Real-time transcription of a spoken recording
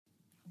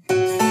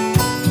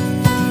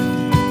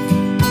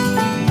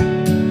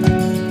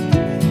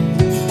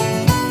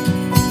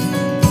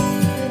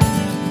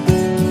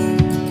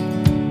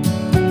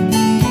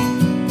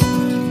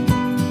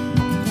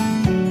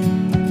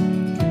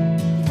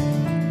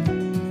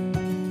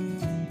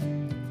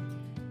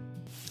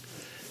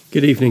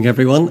Good evening,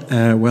 everyone.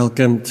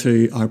 Welcome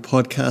to our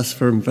podcast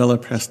from Villa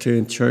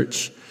Presbyterian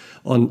Church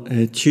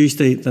on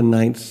Tuesday, the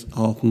 9th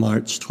of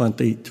March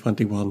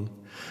 2021.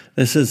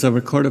 This is a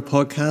recorded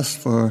podcast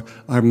for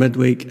our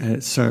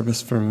midweek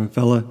service from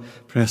Villa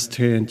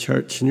Presbyterian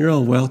Church, and you're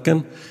all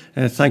welcome.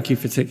 Thank you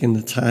for taking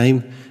the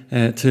time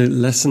to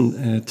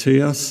listen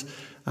to us,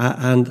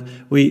 and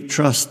we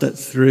trust that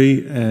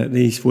through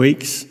these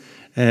weeks,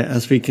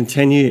 as we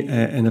continue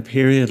in a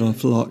period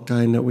of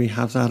lockdown, that we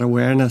have that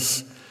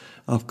awareness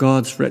of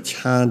God's rich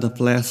hand of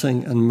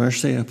blessing and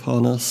mercy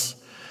upon us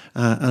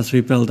as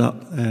we build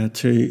up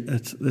to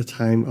the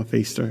time of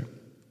Easter.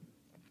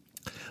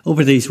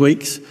 Over these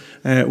weeks,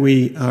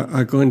 we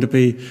are going to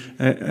be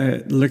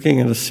looking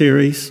at a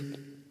series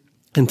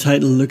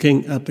entitled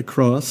Looking at the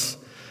Cross,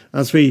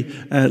 as we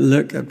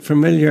look at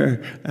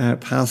familiar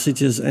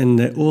passages in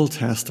the Old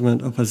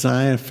Testament of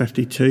Isaiah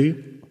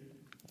 52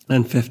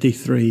 and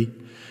 53,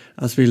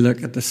 as we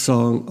look at the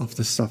song of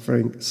the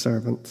suffering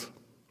servant.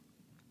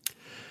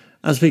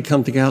 As we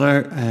come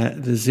together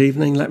this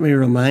evening, let me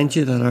remind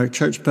you that our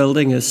church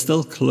building is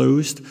still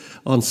closed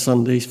on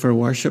Sundays for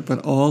worship,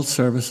 but all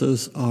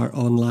services are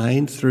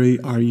online through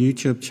our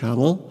YouTube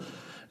channel.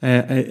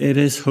 It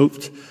is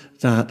hoped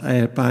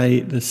that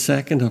by the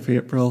 2nd of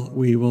April,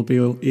 we will be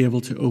able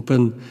to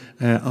open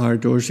our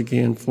doors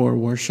again for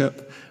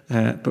worship.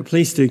 But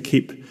please do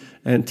keep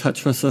in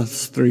touch with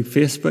us through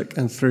Facebook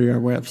and through our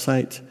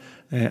website.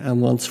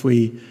 And once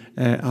we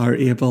are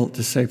able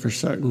to say for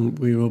certain,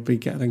 we will be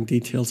getting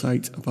details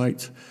out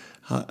about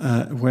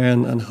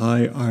when and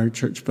how our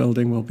church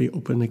building will be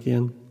open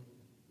again.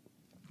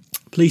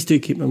 Please do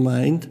keep in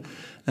mind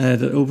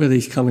that over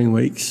these coming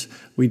weeks,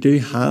 we do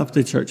have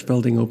the church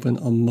building open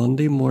on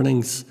Monday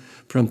mornings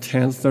from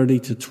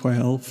 10:30 to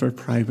 12 for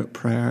private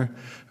prayer.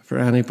 For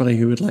anybody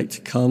who would like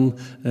to come,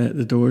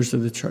 the doors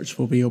of the church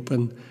will be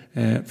open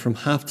from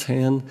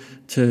 10:30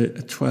 to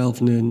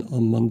 12 noon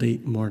on Monday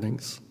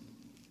mornings.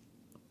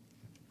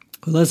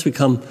 Well, as we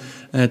come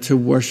to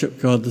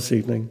worship God this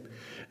evening,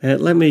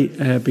 let me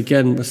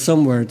begin with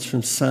some words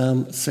from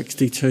Psalm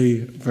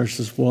 62,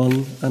 verses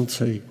 1 and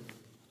 2.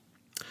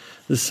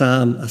 The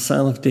Psalm, a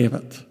Psalm of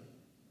David.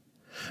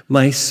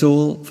 My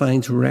soul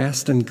finds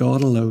rest in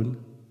God alone.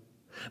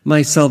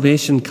 My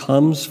salvation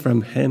comes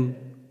from Him.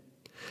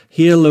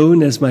 He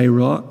alone is my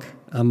rock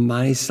and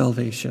my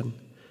salvation.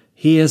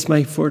 He is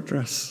my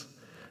fortress.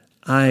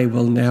 I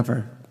will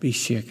never be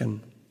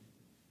shaken.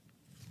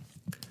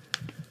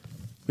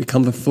 We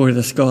come before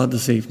this God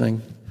this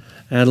evening,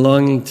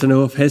 longing to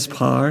know of His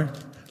power,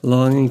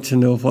 longing to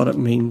know what it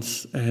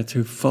means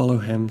to follow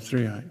Him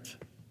throughout.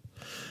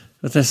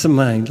 With this in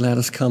mind, let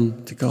us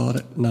come to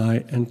God now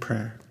in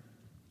prayer.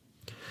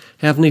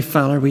 Heavenly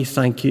Father, we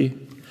thank You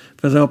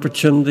for the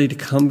opportunity to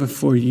come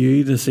before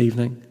You this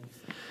evening.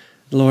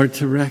 Lord,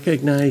 to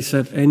recognize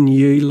that in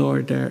You,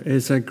 Lord, there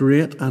is a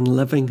great and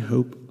living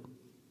hope.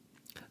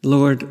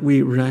 Lord,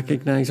 we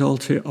recognize all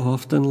too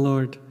often,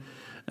 Lord,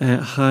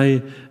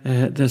 how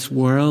this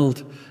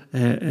world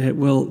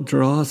will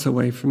draw us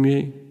away from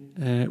You,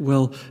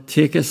 will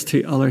take us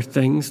to other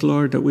things,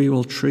 Lord, that we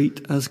will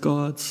treat as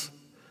gods,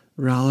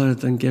 rather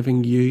than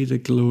giving You the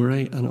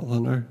glory and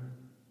honour.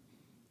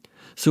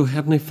 So,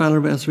 Heavenly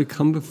Father, as we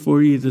come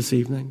before You this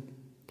evening,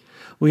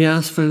 we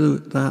ask for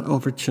that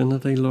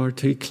opportunity, Lord,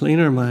 to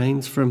clean our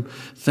minds from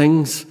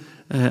things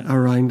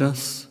around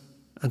us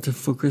and to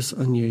focus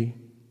on You.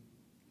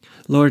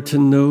 Lord, to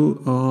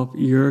know of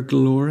Your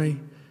glory,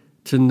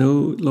 to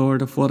know,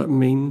 Lord, of what it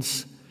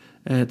means,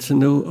 to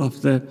know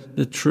of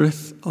the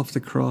truth of the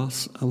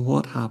cross and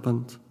what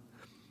happened.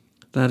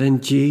 That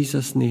in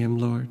Jesus' name,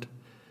 Lord,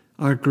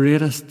 our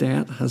greatest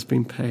debt has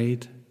been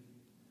paid.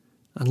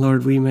 And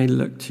Lord, we may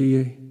look to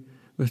You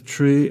with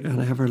true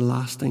and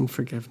everlasting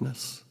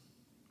forgiveness.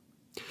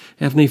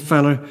 Heavenly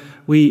Father,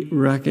 we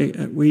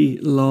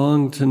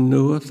long to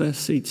know of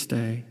this each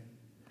day.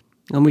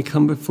 And we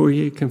come before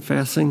You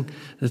confessing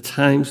the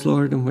times,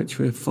 Lord, in which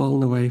we have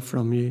fallen away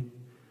from You.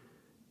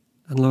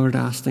 And Lord,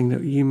 asking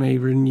that You may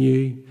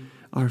renew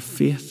our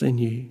faith in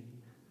You,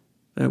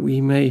 that we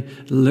may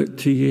look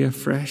to You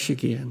afresh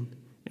again.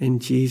 In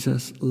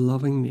Jesus'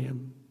 loving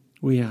name,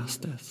 we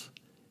ask this.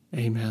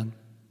 Amen.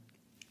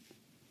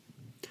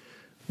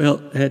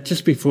 Well,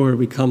 just before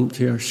we come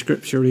to our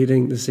scripture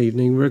reading this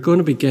evening, we're going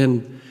to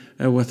begin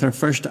with our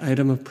first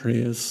item of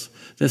praise.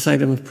 This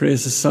item of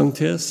praise is sung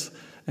to us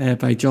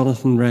by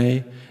Jonathan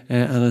Ray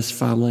and his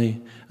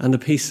family, and the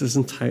piece is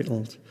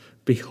entitled,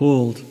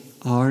 Behold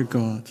Our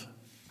God.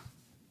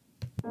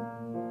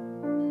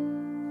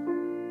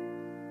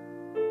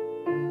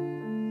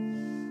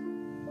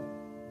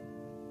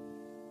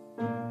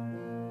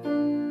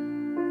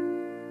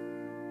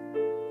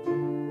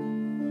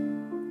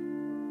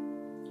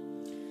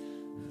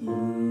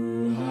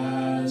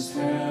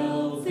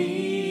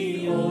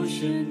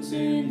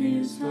 In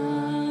His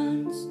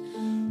hands,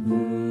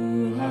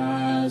 who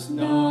has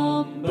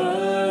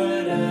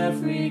numbered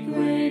every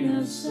grain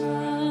of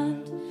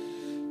sand.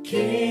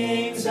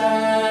 Kings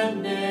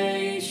and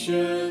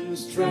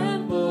nations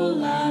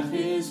tremble at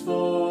His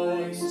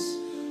voice.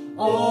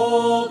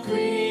 all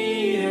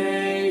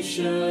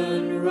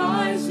creation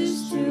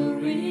rises to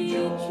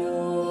rejoice.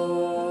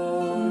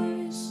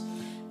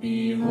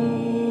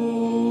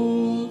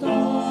 Behold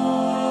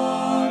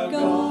our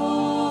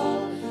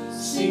God,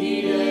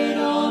 seated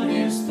on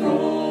his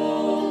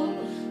throne.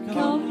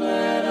 Come,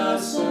 let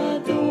us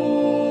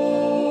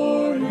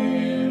adore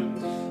him.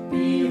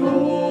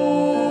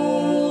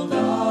 Behold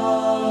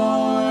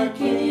our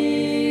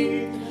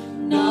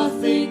King,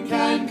 nothing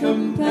can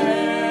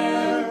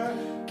compare.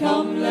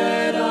 Come,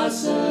 let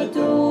us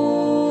adore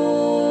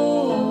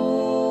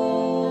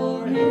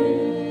him.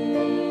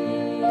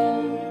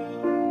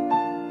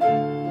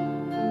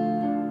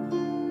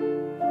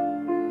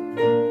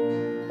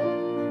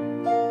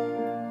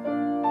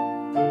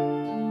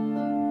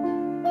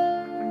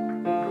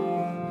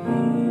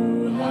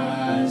 Who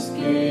has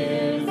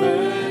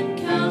given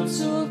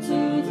counsel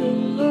to the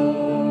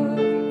Lord?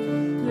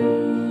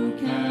 Who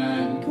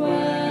can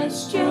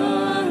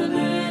question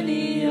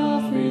any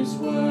of his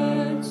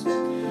words?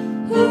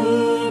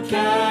 Who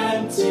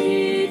can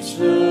teach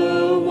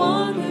the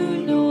one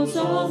who knows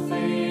all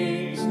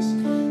things?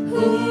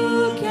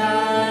 Who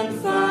can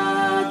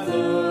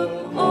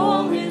fathom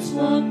all his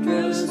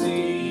wondrous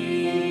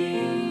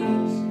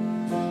deeds?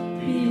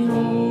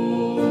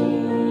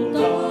 Behold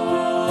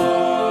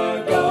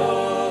our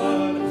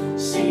God,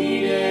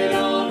 seated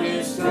on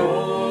his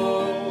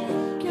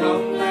throne.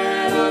 Come,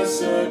 let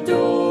us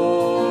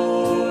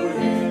adore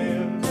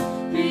him.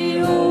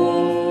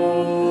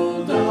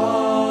 Behold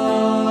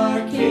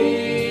our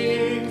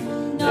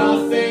King,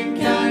 nothing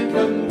can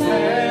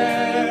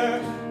compare.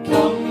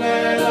 Come,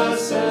 let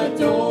us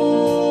adore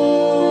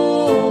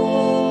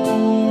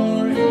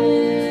him.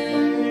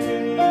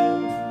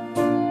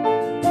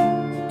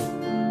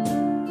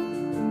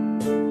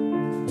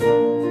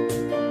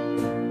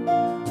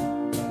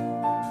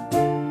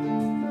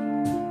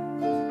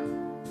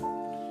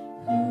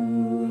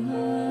 Who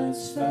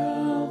has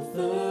felt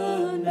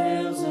the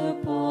nails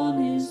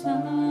upon his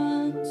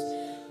hands,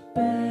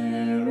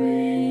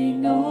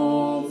 bearing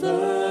all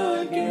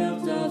the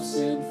guilt of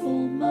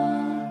sinful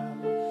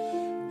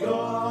man?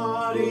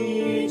 God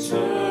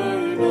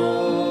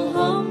eternal,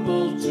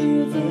 humble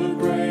to the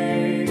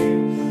grave,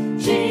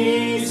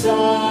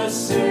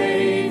 Jesus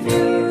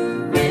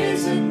Savior,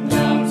 risen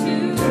now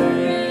to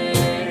reign.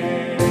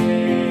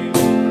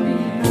 Behold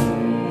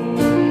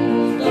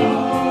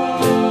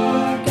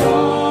our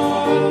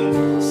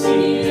God,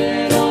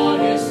 seated on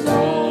his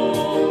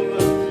throne.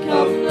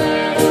 Come,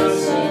 let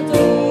us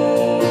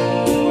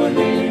adore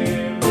him.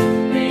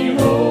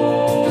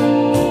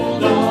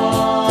 Behold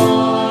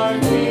our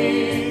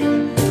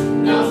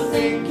King,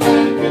 nothing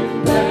can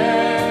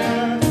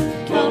compare.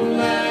 Come,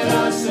 let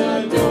us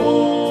adore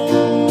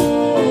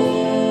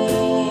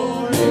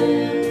him.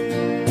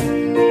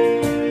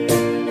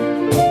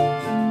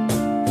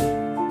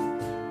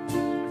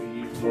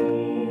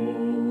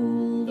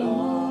 Behold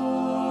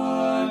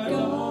our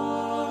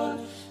God,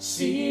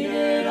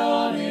 seated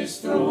on his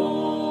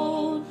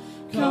throne.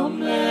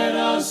 Come, let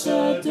us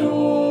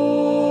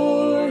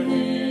adore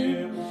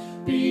him.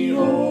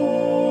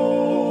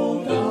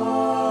 Behold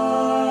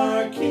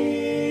our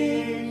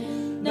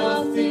King,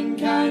 nothing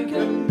can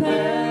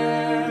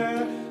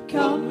compare.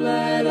 Come,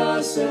 let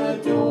us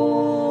adore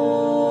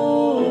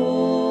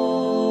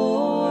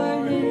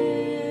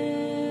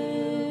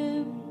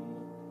him.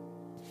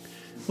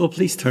 Well,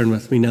 please turn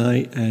with me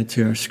now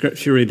to our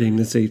scripture reading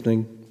this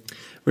evening.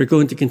 We're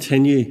going to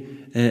continue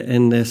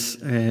in this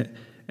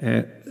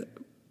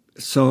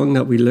song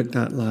that we looked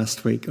at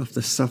last week of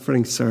the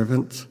suffering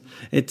servant.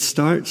 It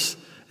starts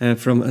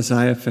from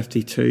Isaiah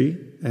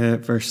 52,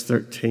 verse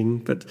 13.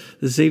 But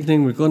this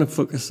evening we're going to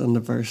focus on the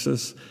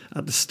verses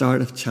at the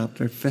start of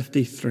chapter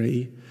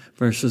 53,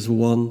 verses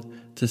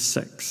 1 to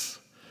 6.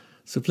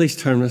 So please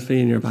turn with me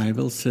in your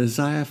Bibles to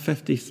Isaiah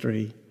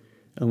 53,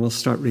 and we'll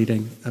start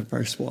reading at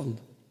verse 1.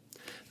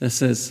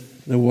 This is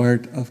the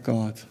word of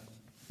God.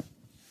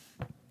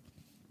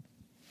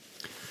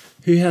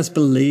 Who has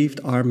believed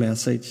our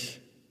message,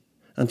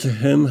 and to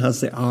whom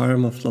has the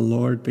arm of the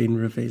Lord been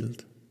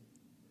revealed?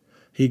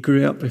 He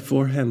grew up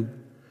before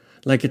him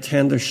like a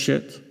tender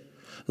shoot,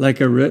 like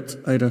a root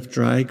out of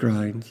dry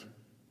ground.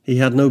 He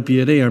had no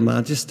beauty or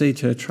majesty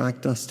to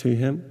attract us to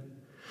him,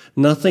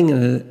 nothing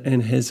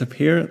in his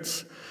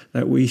appearance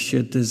that we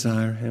should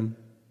desire him.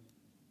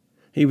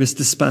 He was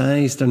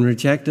despised and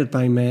rejected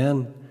by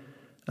men,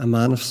 a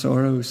man of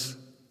sorrows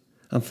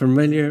and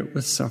familiar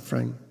with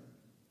suffering.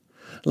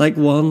 Like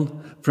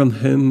one from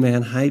whom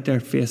men hide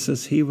their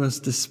faces, he was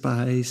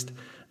despised,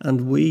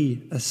 and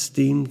we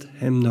esteemed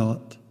him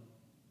not.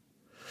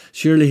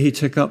 Surely he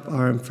took up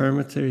our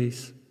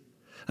infirmities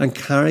and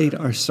carried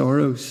our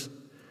sorrows,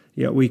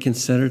 yet we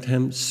considered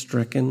him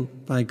stricken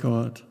by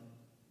God,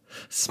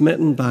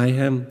 smitten by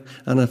him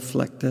and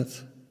afflicted.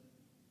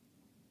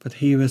 But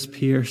he was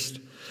pierced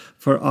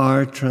for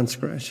our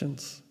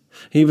transgressions.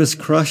 He was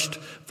crushed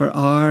for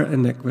our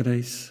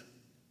iniquities.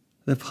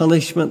 The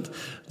punishment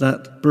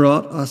that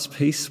brought us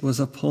peace was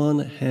upon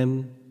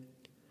him,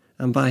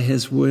 and by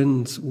his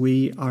wounds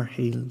we are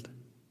healed.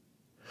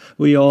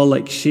 We all,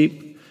 like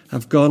sheep,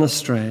 have gone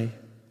astray.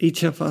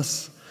 Each of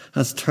us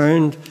has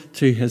turned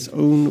to his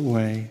own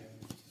way,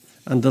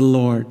 and the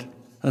Lord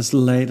has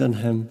laid on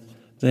him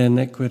the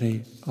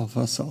iniquity of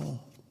us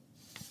all.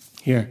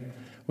 Here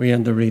we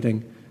end the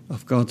reading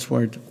of God's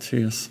word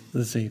to us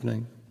this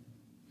evening.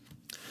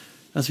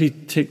 As we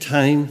take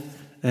time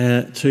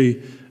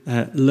to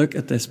look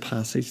at this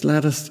passage,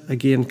 let us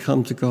again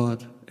come to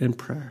God in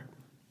prayer.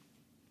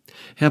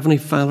 Heavenly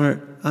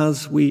Father,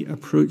 as we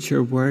approach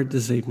your word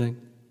this evening,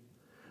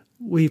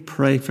 we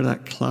pray for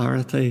that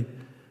clarity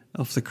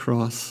of the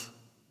cross.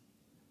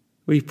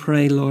 We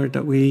pray, Lord,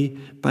 that we,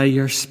 by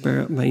your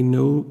Spirit, may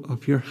know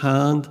of your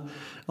hand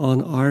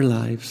on our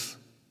lives,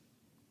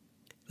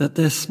 that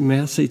this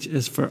message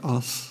is for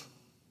us,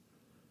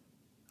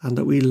 and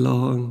that we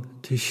long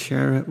to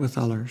share it with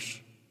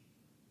others.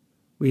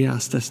 We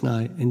ask this now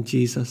in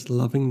Jesus'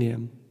 loving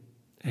name.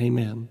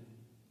 Amen.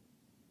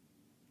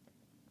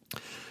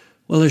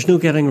 Well, there's no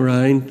getting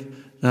around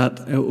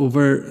that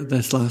over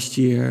this last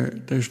year,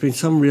 there's been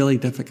some really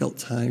difficult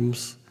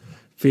times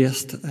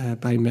faced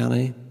by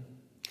many.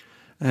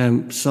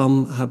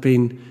 Some have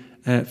been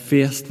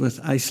faced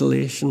with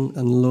isolation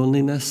and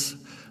loneliness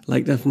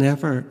like they've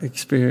never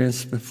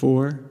experienced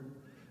before.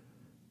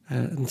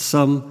 And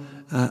some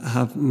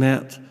have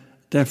met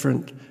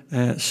different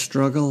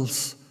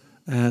struggles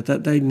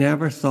that they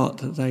never thought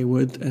that they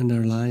would in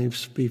their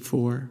lives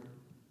before.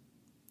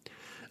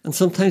 And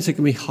sometimes it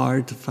can be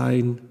hard to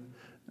find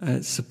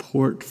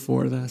support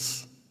for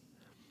this.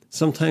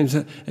 Sometimes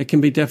it can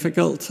be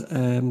difficult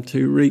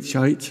to reach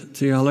out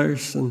to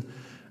others, and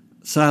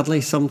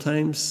sadly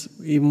sometimes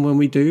even when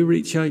we do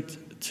reach out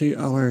to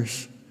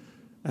others,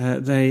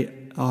 they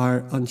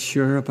are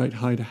unsure about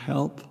how to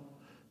help.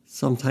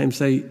 Sometimes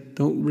they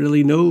don't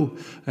really know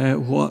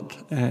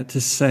what to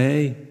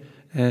say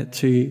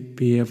to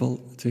be able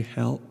to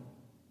help.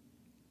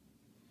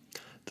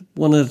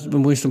 One of the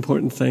most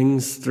important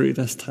things through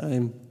this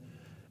time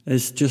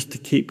is just to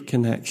keep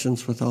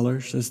connections with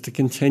others, is to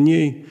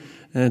continue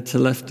to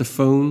lift the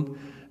phone,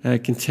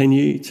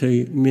 continue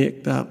to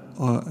make that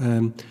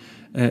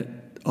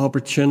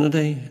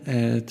opportunity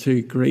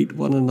to greet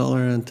one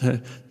another and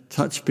to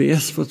touch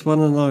base with one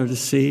another to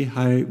see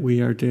how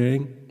we are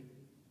doing.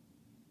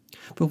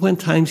 But when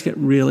times get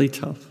really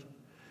tough,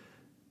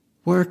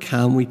 where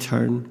can we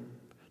turn?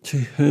 To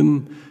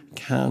whom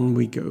can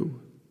we go?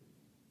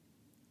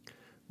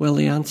 Well,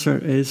 the answer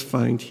is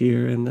found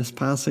here in this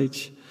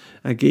passage.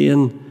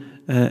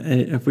 Again,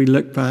 if we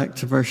look back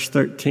to verse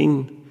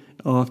 13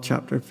 of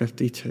chapter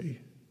 52,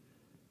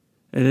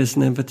 it is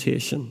an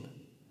invitation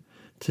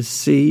to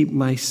see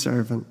my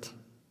servant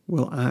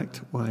will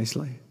act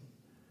wisely,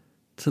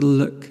 to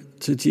look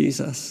to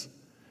Jesus,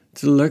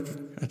 to look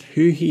at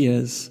who he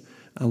is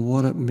and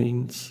what it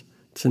means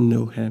to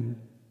know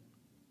him.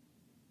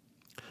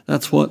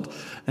 That's what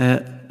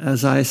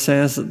Isaiah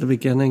says at the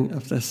beginning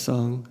of this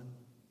song.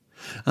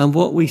 And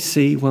what we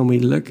see when we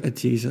look at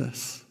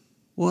Jesus,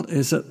 what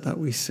is it that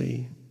we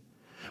see?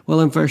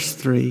 Well, in verse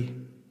 3,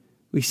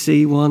 we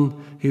see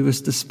one who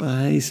was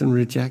despised and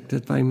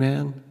rejected by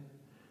men.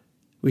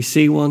 We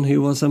see one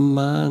who was a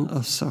man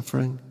of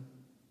suffering.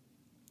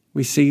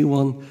 We see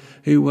one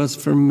who was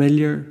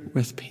familiar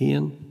with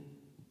pain.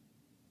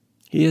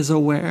 He is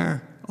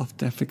aware of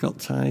difficult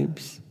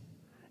times.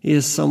 He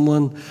is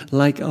someone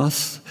like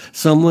us,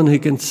 someone who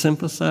can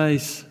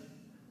sympathize,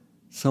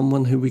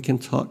 someone who we can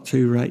talk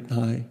to right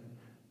now,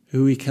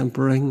 who we can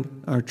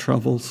bring our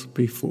troubles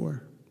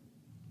before.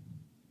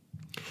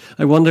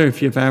 I wonder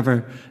if you've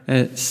ever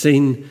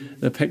seen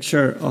the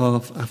picture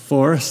of a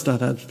forest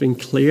that has been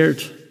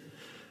cleared.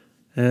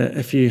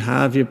 If you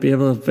have, you'll be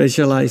able to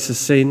visualize a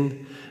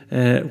scene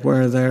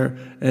where there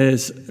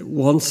is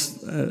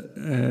once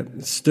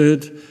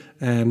stood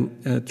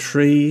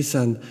trees,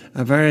 and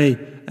a very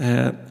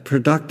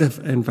productive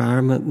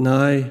environment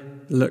now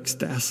looks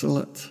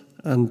desolate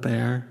and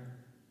bare.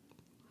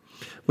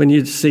 When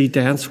you see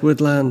dense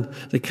woodland,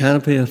 the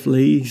canopy of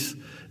leaves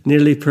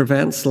nearly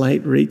prevents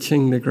light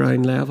reaching the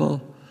ground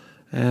level,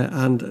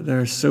 and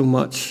there's so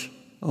much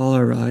all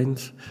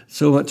around,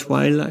 so much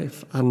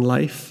wildlife and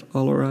life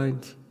all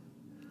around.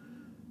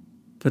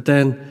 But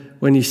then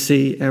when you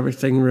see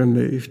everything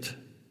removed,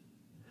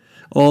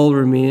 all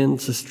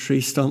remains is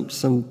tree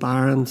stumps and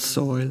barren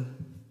soil.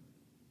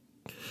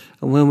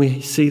 And when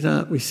we see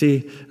that, we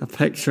see a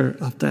picture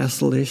of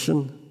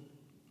desolation.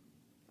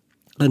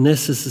 And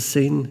this is the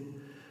scene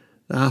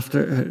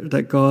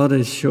that God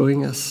is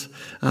showing us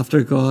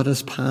after God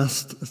has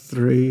passed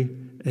through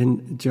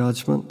in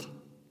judgment.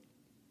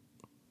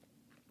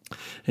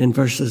 In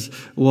verses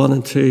 1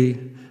 and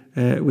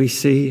 2, we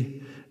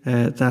see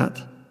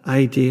that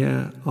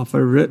idea of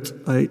a root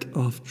out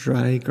of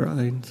dry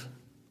ground.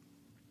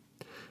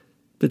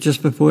 But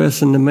just before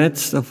us, in the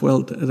midst of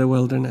the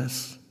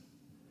wilderness,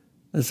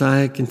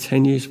 Isaiah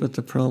continues with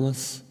the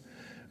promise.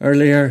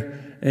 Earlier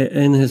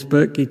in his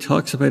book, he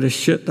talks about a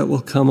shoot that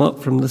will come up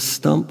from the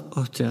stump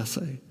of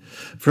Jesse.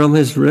 From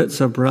his roots,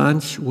 a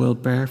branch will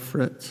bear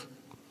fruit.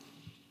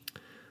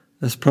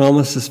 This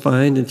promise is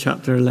found in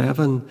chapter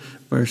 11,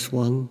 verse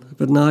 1.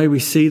 But now we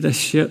see this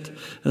shoot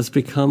has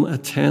become a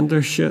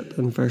tender shoot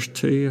in verse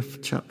 2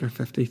 of chapter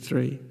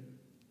 53.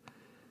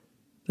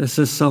 This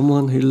is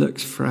someone who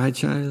looks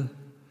fragile.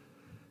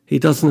 He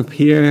doesn't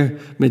appear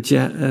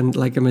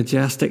like a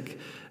majestic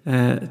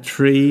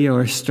tree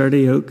or a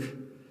sturdy oak.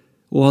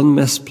 One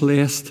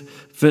misplaced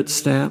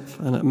footstep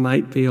and it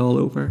might be all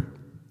over.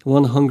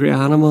 One hungry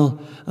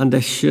animal and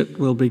this shoot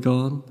will be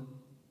gone.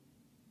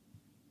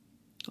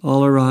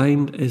 All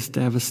around is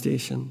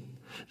devastation.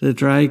 The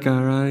dry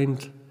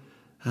ground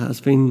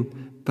has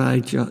been by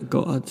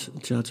God's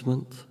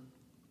judgment.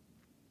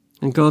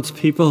 And God's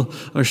people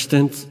are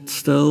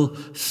still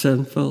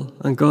sinful,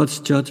 and God's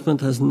judgment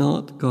has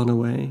not gone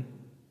away.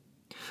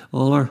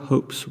 All our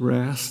hopes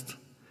rest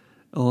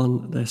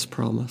on this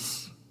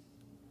promise.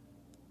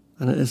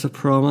 And it is a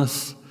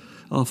promise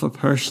of a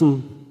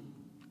person,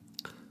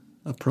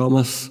 a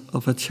promise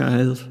of a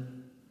child.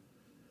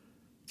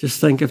 Just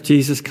think of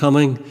Jesus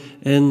coming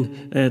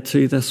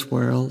into this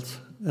world,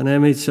 an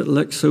image that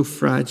looks so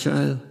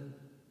fragile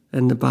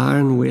in the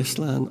barren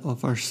wasteland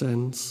of our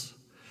sins.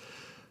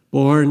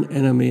 Born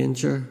in a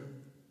manger,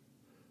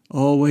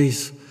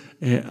 always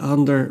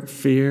under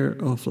fear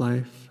of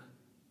life.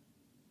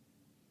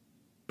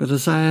 But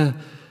Isaiah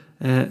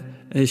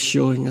is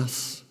showing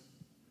us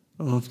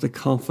of the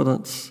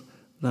confidence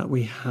that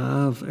we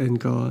have in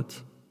God.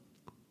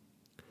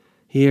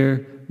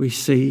 Here we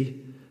see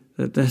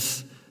that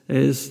this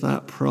is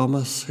that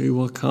promise who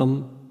will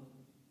come.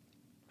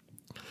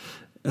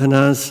 And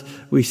as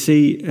we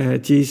see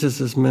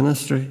Jesus'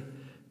 ministry,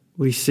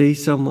 we see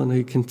someone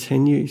who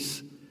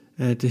continues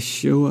to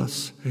show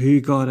us who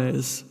God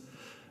is,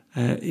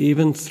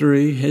 even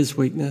through his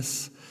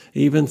weakness,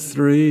 even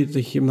through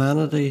the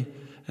humanity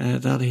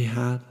that he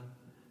had.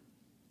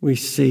 We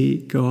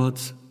see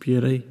God's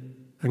beauty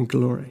and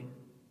glory.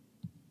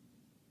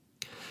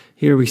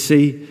 Here we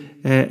see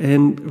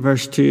in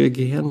verse 2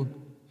 again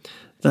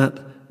that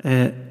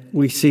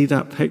we see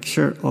that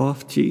picture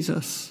of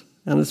Jesus.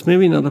 And it's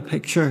maybe not a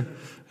picture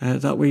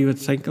that we would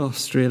think of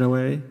straight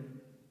away.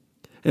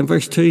 In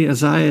verse 2,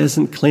 Isaiah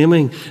isn't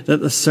claiming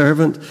that the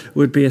servant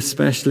would be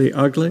especially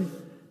ugly.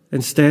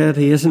 Instead,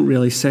 he isn't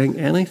really saying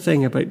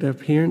anything about the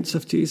appearance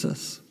of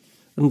Jesus.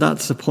 And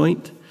that's the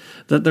point,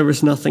 that there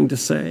was nothing to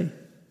say.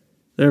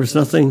 There was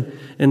nothing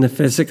in the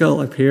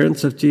physical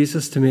appearance of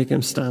Jesus to make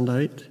him stand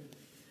out.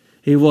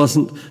 He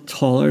wasn't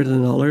taller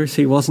than others.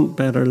 He wasn't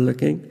better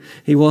looking.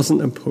 He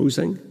wasn't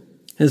imposing.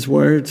 His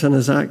words and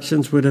his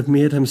actions would have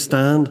made him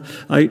stand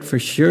out for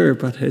sure,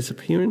 but his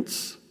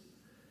appearance,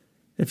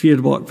 if you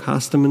had walked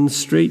past him in the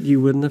street, you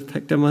wouldn't have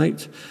picked him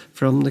out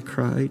from the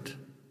crowd.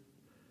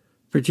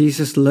 For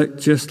Jesus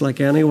looked just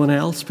like anyone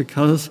else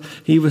because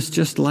he was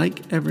just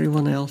like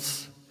everyone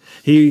else.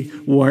 He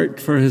worked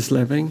for his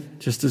living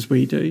just as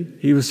we do.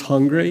 He was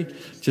hungry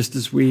just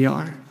as we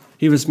are.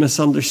 He was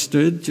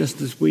misunderstood just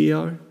as we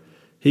are.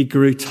 He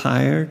grew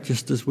tired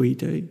just as we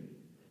do.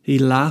 He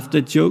laughed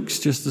at jokes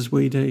just as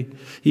we do.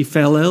 He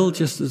fell ill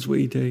just as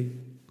we do.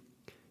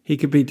 He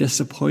could be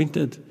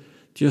disappointed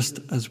just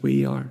as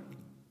we are.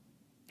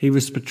 He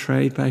was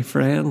betrayed by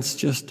friends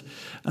just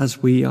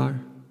as we are.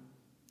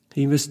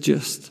 He was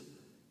just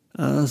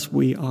as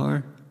we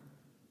are.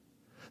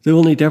 The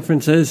only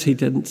difference is he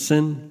didn't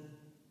sin.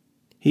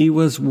 He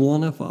was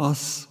one of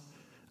us,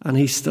 and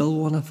he's still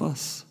one of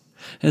us.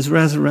 His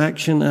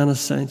resurrection and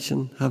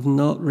ascension have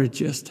not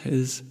reduced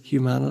his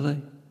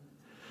humanity.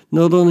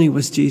 Not only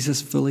was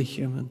Jesus fully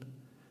human,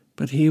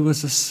 but he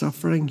was a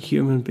suffering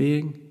human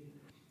being.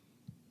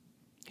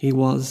 He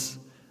was,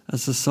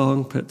 as the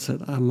song puts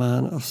it, a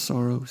man of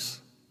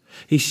sorrows.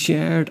 He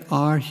shared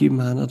our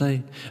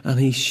humanity and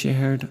he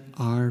shared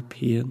our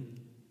pain.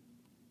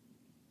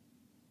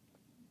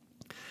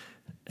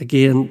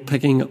 Again,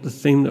 picking up the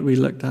theme that we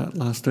looked at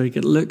last week,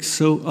 it looks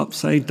so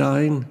upside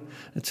down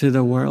to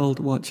the world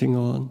watching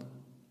on.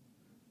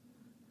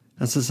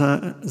 As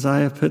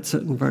Isaiah puts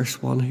it in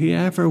verse 1,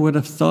 whoever would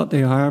have thought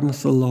the arm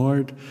of the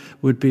Lord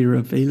would be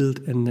revealed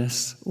in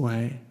this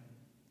way?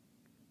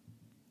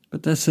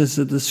 But this is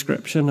a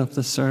description of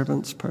the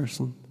servant's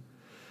person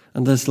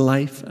and his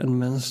life and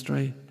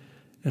ministry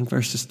in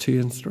verses 2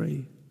 and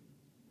 3.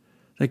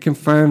 They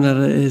confirm that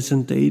it is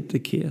indeed the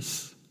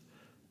case.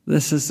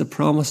 This is the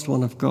promised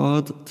one of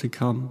God to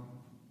come.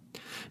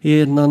 He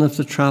had none of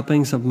the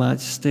trappings of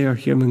majesty or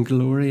human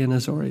glory in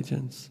his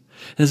origins,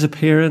 his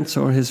appearance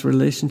or his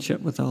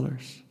relationship with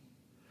others.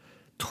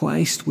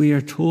 Twice we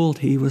are told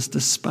he was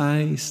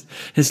despised,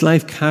 his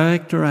life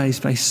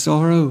characterized by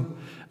sorrow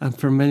and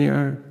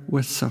familiar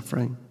with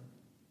suffering.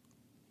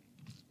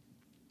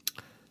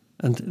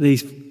 And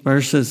these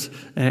verses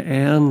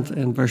end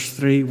in verse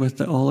 3 with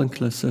the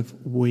all-inclusive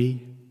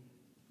we,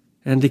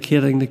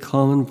 indicating the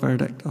common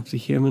verdict of the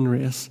human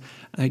race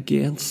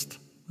against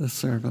the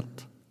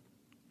servant.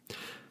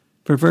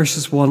 For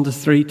verses 1 to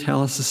 3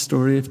 tell us the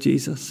story of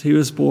Jesus. He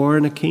was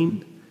born a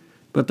king,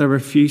 but there were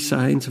few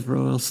signs of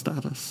royal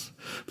status.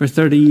 For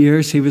 30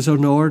 years he was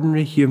an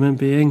ordinary human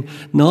being,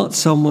 not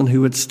someone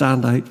who would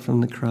stand out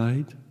from the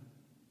crowd.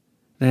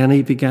 Then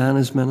he began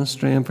his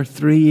ministry, and for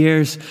 3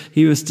 years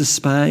he was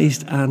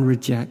despised and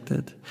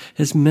rejected.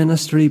 His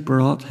ministry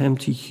brought him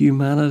to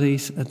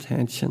humanity's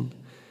attention,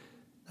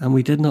 and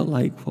we did not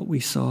like what we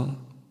saw.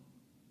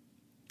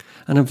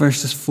 And in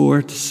verses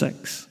 4 to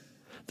 6,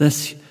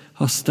 this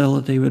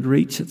hostility would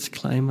reach its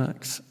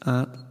climax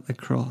at the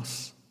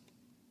cross.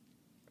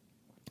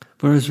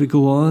 For as we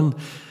go on,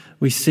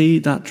 we see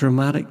that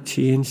dramatic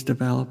change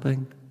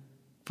developing.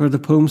 For the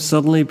poem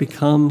suddenly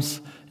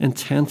becomes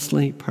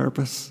intensely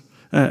personal.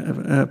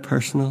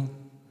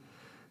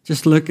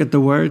 Just look at the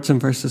words in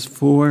verses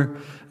 4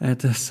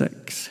 to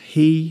 6.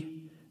 He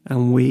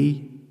and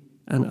we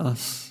and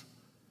us.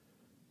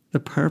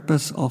 The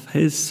purpose of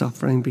his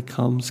suffering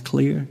becomes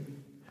clear.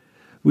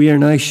 We are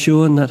now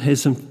shown that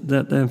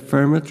the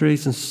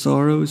infirmities and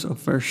sorrows of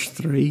verse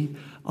 3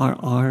 are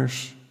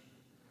ours.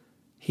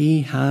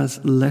 He has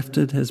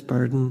lifted his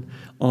burden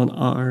on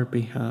our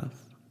behalf.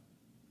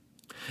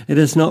 It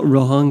is not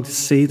wrong to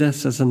see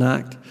this as an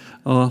act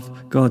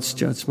of God's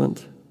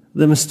judgment.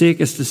 The mistake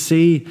is to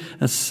see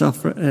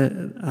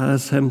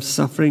as him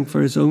suffering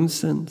for his own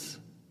sins.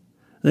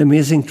 The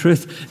amazing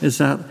truth is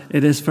that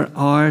it is for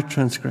our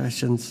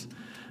transgressions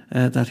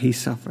that he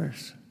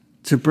suffers,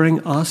 to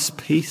bring us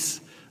peace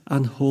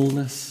and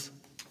wholeness.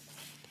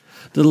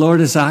 The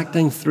Lord is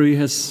acting through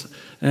his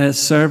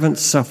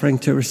servant's suffering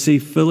to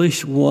receive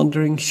foolish,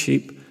 wandering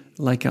sheep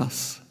like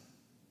us.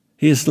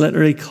 He is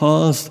literally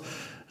caused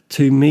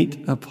to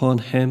meet upon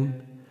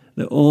him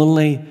the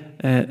only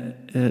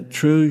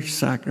true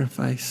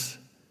sacrifice,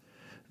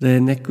 the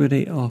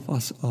iniquity of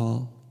us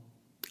all.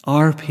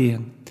 Our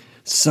pain,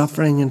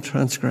 suffering and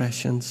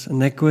transgressions,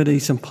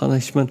 iniquities and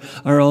punishment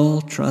are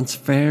all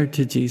transferred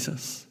to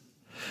Jesus.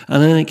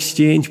 And in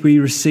exchange we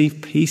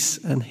receive peace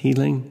and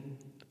healing.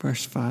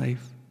 Verse 5.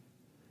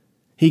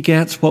 He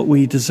gets what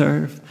we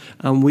deserve,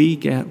 and we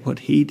get what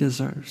he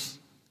deserves.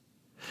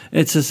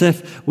 It's as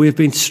if we've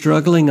been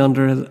struggling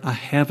under a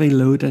heavy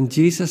load, and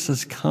Jesus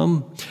has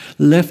come,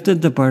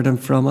 lifted the burden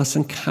from us,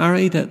 and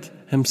carried it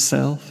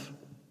himself.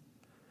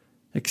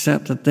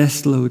 Except that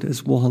this load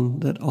is one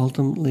that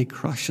ultimately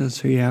crushes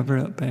whoever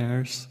it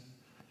bears.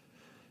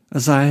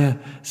 Isaiah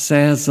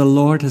says, the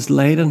Lord has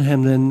laid on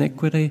him the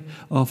iniquity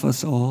of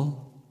us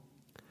all.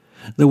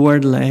 The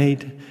word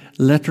laid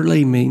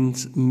literally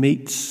means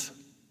meets.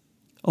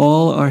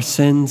 All our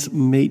sins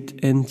meet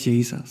in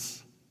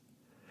Jesus.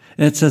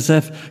 It's as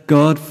if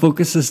God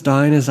focuses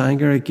down his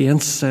anger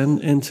against sin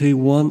into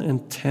one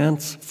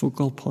intense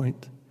focal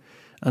point.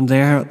 And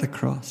there at the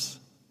cross,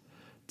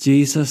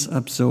 Jesus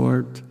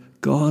absorbed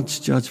God's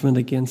judgment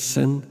against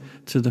sin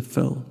to the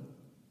full.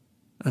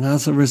 And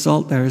as a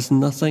result, there is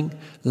nothing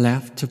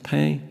left to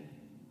pay.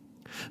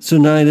 So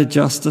now the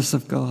justice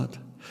of God,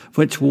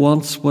 which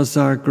once was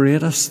our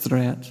greatest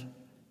threat,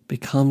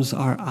 becomes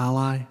our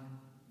ally.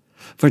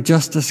 For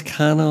justice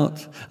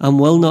cannot and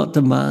will not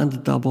demand a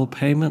double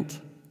payment.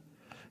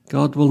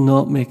 God will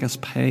not make us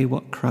pay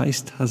what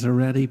Christ has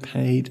already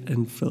paid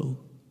in full.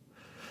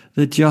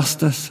 The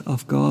justice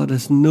of God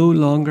is no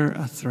longer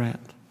a threat.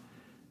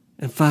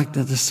 In fact,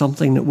 it is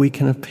something that we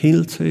can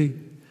appeal to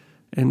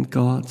in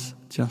God's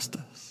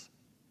justice.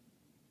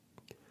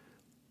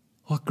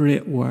 What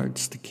great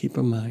words to keep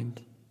in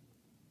mind.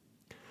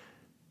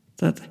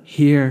 That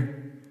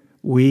here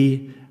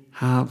we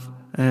have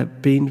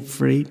been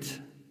freed.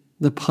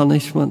 The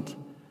punishment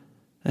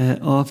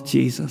of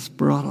Jesus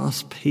brought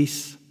us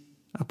peace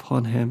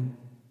upon him.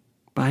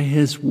 By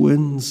his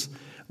wounds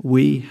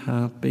we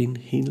have been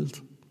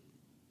healed.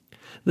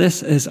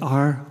 This is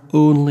our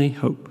only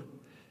hope,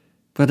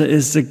 but it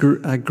is a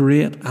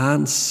great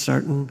and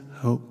certain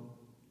hope.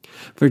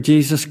 For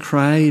Jesus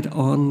cried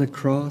on the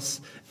cross,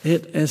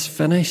 "It is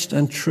finished,"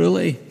 and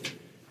truly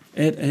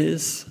it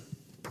is.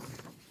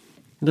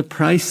 The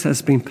price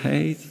has been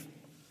paid.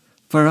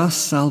 For us,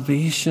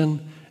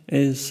 salvation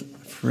is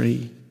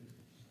free.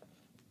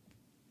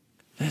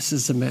 This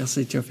is the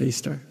message of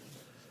Easter.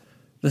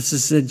 This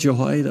is the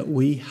joy that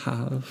we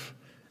have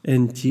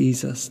in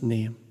Jesus'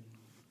 name.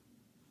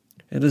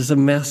 It is a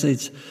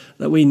message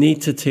that we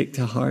need to take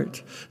to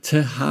heart,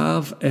 to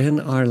have in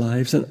our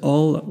lives and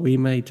all that we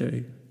may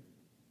do.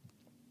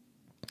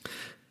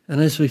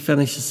 And as we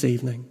finish this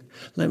evening,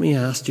 let me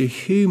ask you,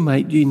 who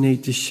might you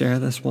need to share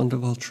this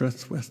wonderful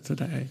truth with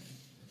today?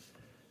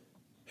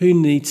 Who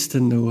needs to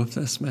know of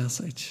this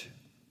message?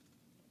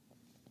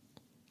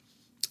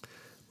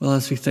 Well,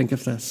 as we think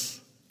of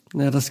this,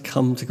 let us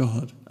come to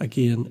God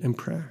again in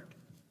prayer.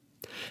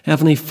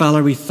 Heavenly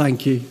Father, we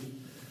thank you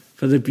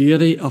for the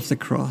beauty of the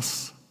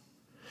cross.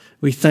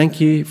 We thank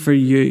you for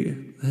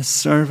you, the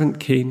servant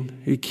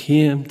king who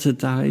came to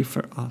die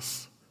for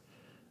us.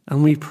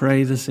 And we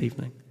pray this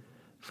evening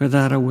for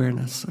that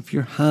awareness of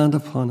your hand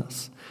upon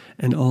us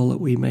in all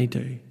that we may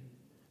do.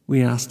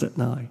 We ask it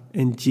now.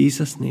 In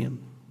Jesus' name,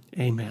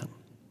 amen.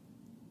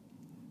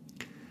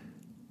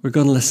 We're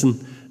going to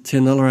listen to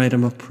another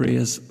item of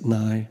praise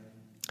now,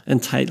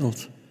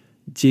 entitled,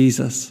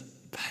 "Jesus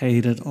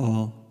Paid It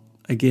All,"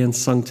 again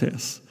sung to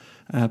us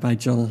by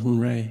Jonathan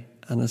Ray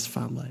and his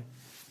family.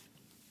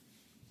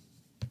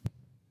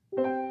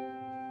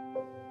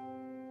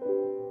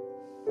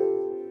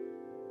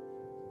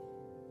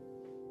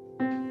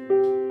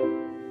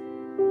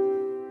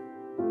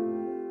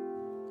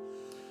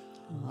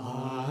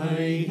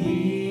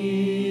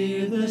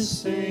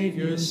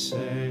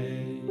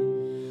 say,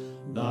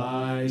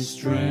 thy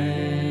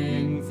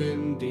strength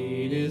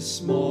indeed is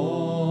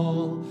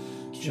small.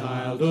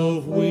 Child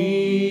of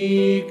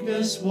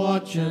weakness,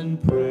 watch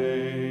and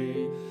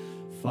pray.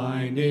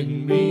 Find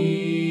in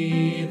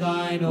me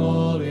thine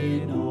all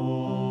in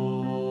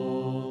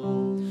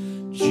all.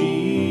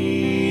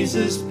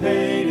 Jesus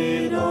paid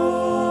it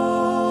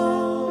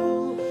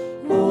all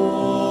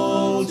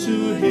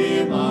to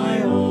him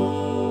I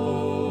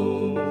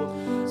owe.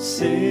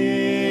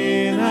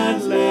 Sin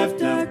had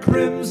left a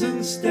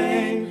crimson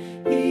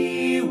stain,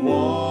 he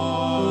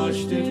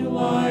washed it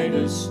white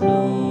as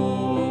snow.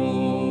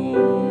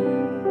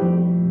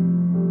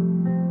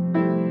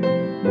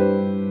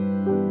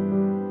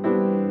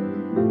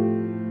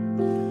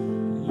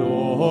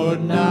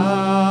 Lord,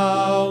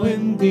 now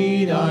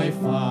indeed I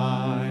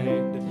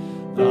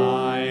find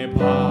thy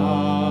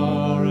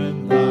power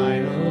and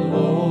thine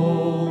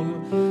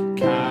alone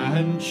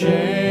can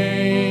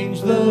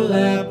change the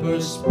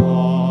leper's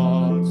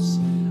spots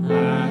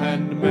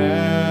and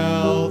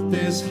melt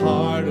this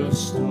heart of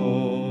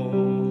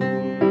stone.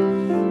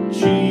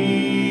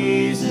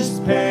 Jesus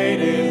paid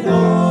it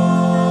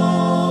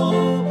all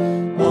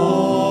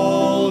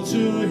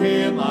to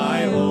him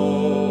I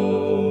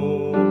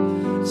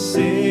owe.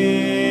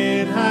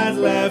 Sin had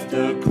left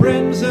a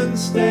crimson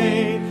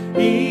stain,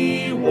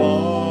 he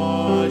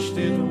washed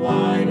it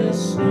white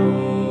as snow.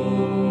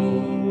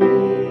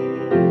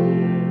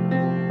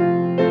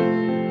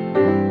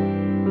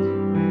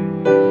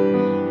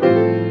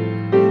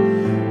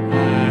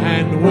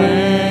 And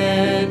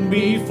when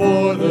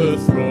before the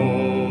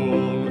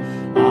throne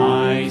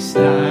I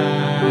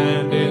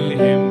stand in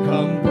him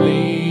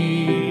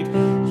complete,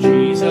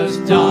 Jesus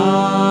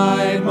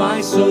died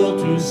my soul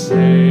to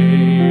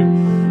save,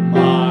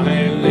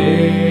 my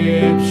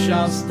lips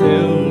shall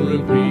still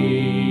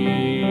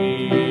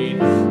repeat,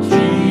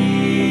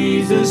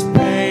 Jesus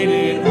paid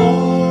it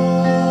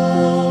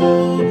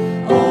all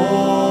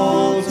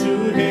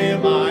to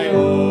him I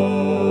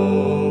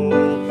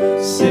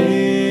owe.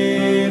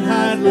 Sin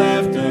had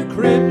left a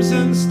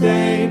crimson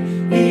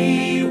stain,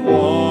 he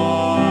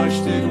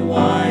washed it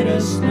white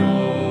as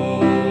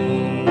snow.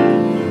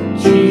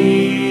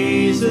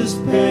 Jesus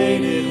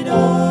paid it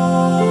all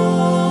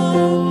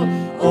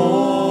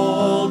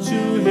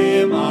to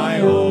him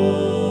I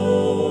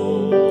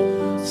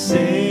owe.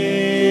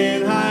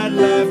 Sin had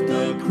left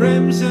a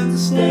crimson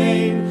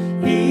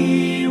stain,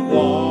 he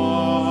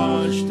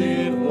washed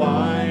it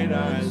white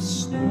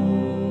as snow.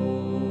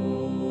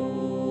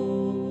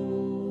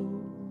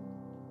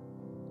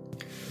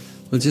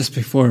 Well, just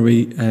before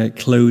we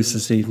close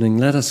this evening,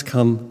 let us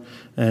come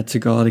to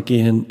God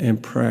again in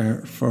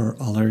prayer for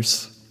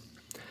others.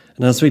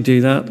 And as we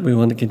do that, we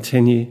want to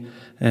continue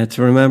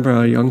to remember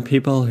our young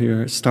people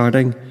who are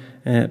starting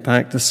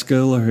back to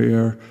school or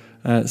who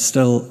are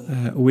still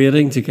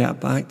waiting to get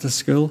back to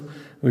school.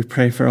 We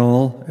pray for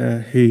all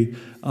who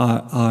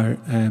are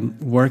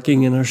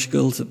working in our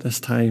schools at this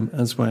time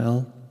as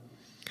well.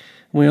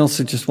 We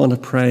also just want to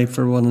pray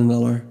for one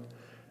another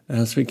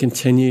as we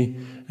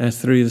continue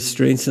through the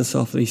strangeness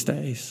of these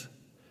days,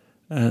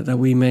 that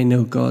we may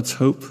know God's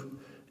hope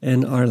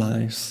in our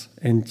lives,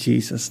 in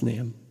Jesus'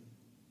 name.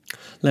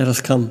 Let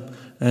us come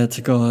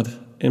to God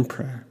in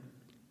prayer.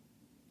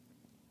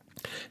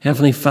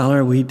 Heavenly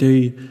Father, we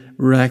do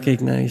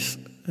recognize,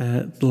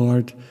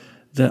 Lord,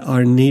 that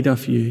our need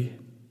of you.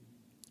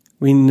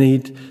 We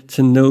need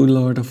to know,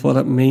 Lord, of what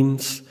it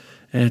means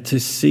to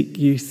seek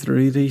you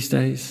through these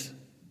days.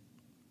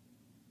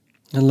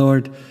 And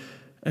Lord,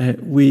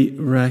 we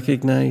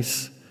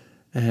recognize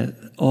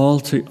all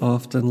too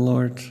often,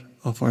 Lord,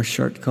 of our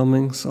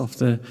shortcomings, of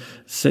the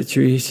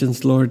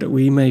situations, Lord, that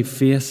we may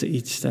face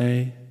each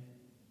day.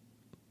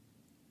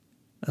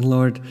 And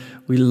Lord,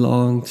 we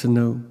long to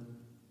know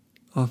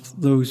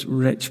of those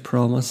rich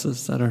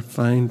promises that are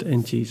found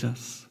in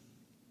Jesus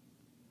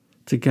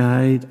to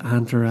guide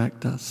and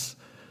direct us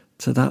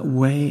to that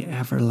way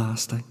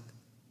everlasting.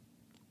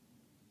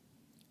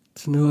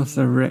 To know of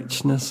the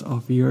richness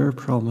of your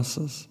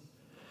promises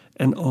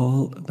in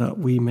all that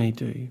we may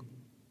do.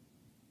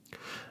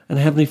 And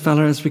Heavenly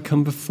Father, as we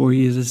come before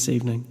you this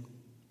evening,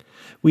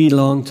 we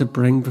long to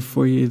bring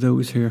before you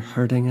those who are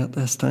hurting at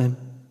this time,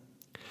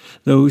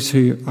 those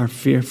who are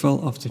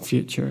fearful of the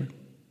future,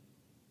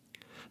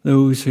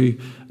 those who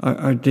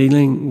are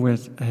dealing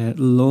with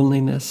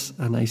loneliness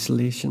and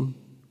isolation.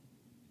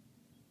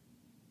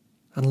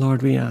 And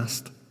Lord, we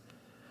ask,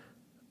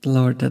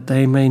 Lord, that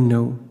they may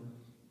know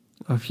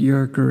of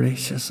your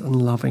gracious and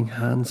loving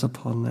hands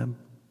upon them,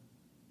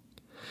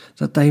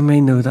 that they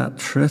may know that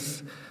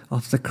truth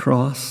of the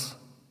cross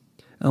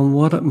and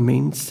what it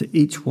means to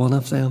each one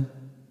of them,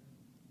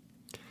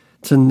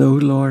 to know,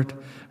 Lord,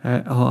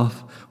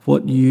 of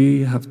what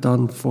you have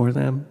done for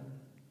them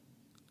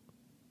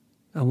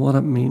and what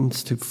it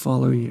means to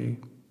follow you.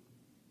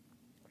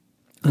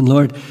 And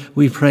Lord,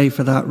 we pray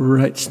for that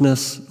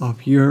richness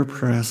of your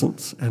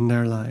presence in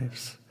their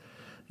lives,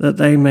 that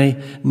they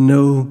may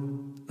know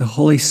the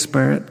Holy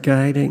Spirit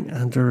guiding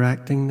and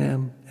directing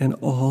them in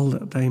all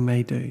that they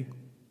may do.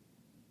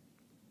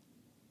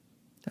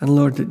 And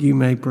Lord, that you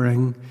may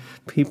bring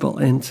people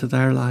into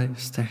their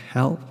lives to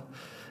help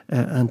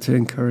and to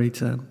encourage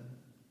them.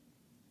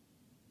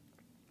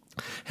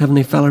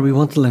 Heavenly Father, we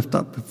want to lift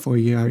up before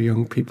you our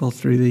young people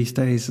through these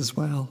days as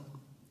well.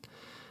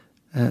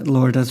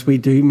 Lord, as we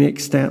do make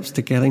steps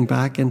to getting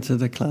back into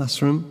the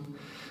classroom,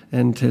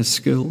 into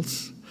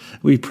schools,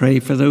 we pray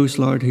for those,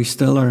 Lord, who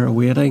still are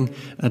awaiting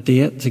a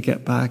date to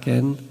get back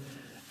in.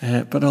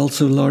 But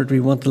also, Lord, we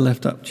want to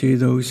lift up to you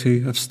those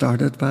who have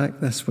started back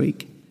this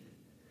week.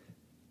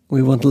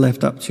 We want to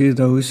lift up to you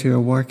those who are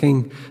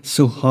working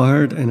so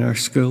hard in our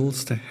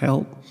schools to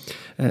help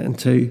and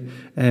to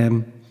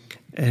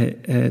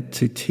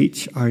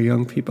teach our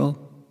young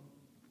people.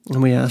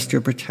 And we ask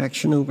your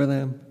protection over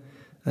them,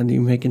 and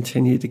you may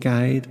continue to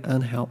guide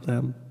and help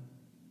them.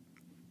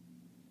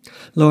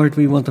 Lord,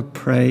 we want to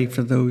pray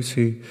for those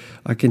who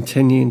are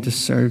continuing to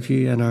serve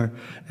you in our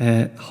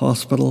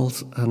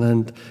hospitals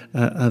and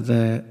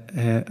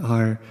in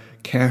our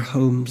care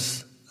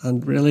homes,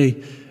 and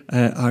really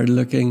are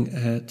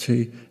looking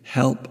to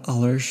help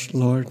others,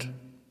 Lord.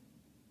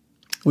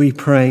 We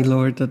pray,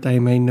 Lord, that they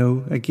may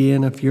know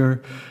again of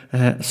your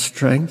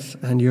strength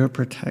and your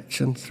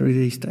protection through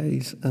these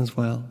days as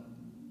well.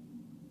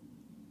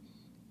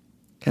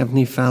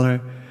 Heavenly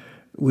Father,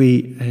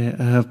 we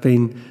have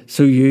been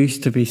so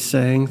used to be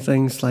saying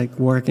things like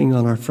working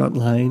on our front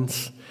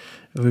lines.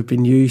 We've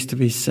been used to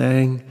be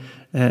saying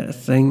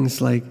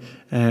things like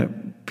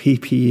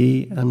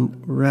PPE,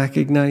 and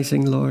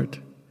recognizing, Lord,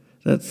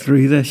 that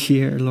through this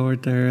year,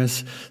 Lord, there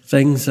is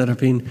things that have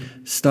been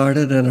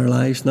started in our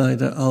lives now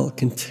that will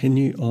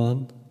continue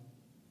on.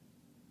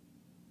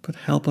 But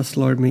help us,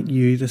 Lord, make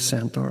you the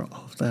centre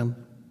of them.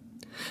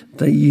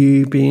 That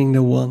you being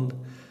the one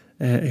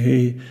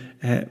who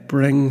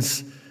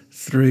brings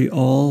through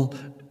all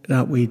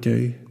that we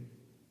do.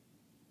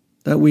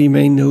 That we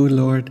may know,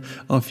 Lord,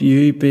 of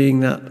you being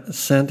that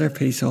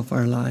centerpiece of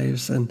our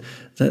lives, and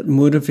that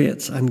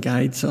motivates and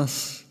guides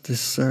us to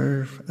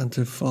serve and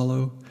to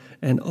follow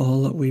in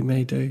all that we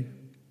may do.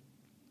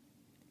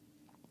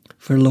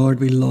 For Lord,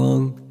 we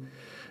long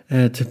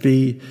to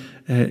be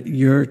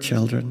your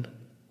children,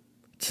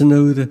 to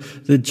know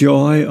the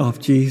joy of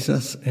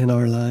Jesus in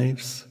our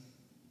lives,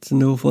 to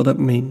know what it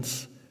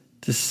means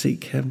to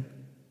seek him,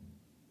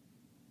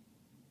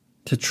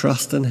 to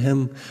trust in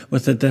him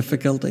with the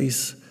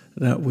difficulties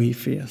that we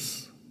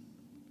face.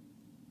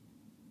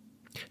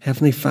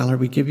 Heavenly Father,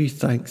 we give you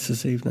thanks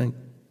this evening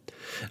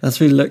as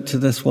we look to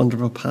this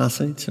wonderful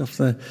passage of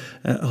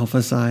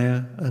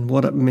Isaiah and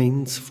what it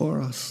means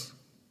for us.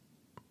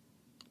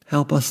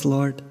 Help us,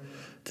 Lord,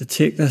 to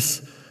take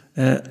this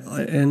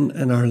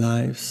in our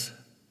lives,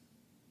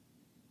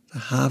 to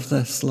have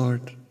this,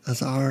 Lord,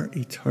 as our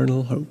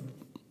eternal hope.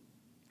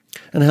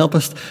 And help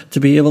us to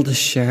be able to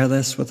share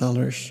this with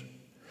others,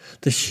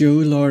 to show,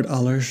 Lord,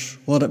 others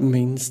what it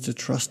means to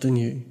trust in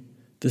you,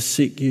 to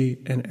seek you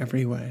in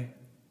every way.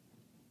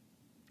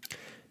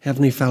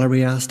 Heavenly Father,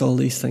 we ask all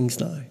these things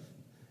now,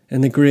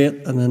 in the great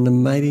and in the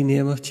mighty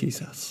name of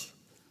Jesus.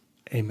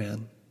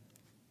 Amen.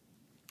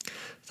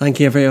 Thank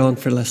you, everyone,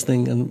 for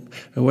listening, and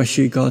I wish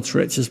you God's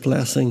richest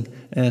blessing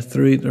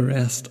through the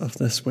rest of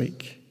this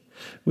week.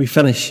 We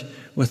finish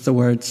with the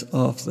words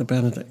of the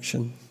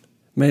benediction.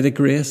 May the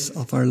grace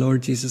of our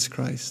Lord Jesus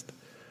Christ,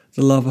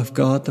 the love of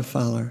God the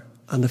Father,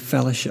 and the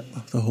fellowship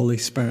of the Holy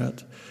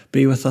Spirit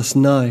be with us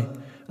now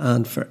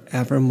and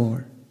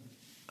forevermore.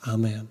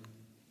 Amen.